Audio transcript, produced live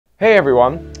Hey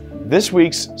everyone, this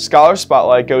week's Scholar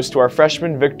Spotlight goes to our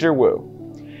freshman Victor Wu.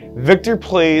 Victor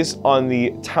plays on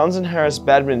the Townsend Harris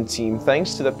Badminton Team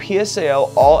thanks to the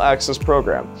PSAL All Access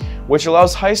Program, which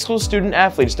allows high school student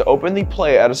athletes to openly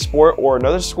play at a sport or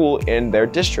another school in their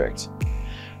district.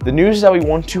 The news that we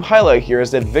want to highlight here is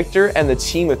that Victor and the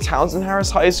team at Townsend Harris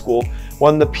High School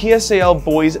won the PSAL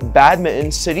Boys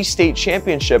Badminton City-State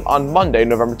Championship on Monday,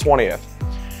 November 20th.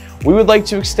 We would like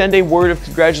to extend a word of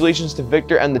congratulations to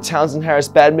Victor and the Townsend Harris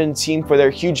Badminton Team for their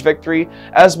huge victory,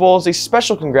 as well as a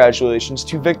special congratulations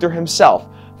to Victor himself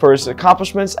for his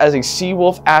accomplishments as a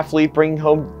Seawolf Athlete, bringing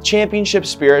home championship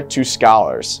spirit to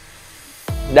scholars.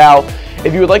 Now,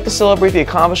 if you would like to celebrate the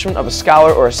accomplishment of a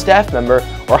scholar or a staff member,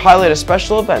 or highlight a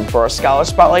special event for our Scholar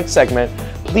Spotlight segment,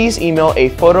 please email a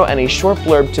photo and a short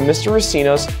blurb to Mr.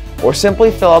 Racinos, or simply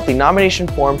fill out the nomination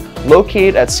form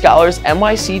located at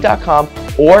scholarsnyc.com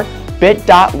or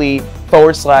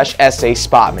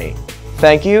bit.ly/essayspotme.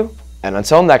 Thank you, and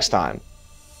until next time.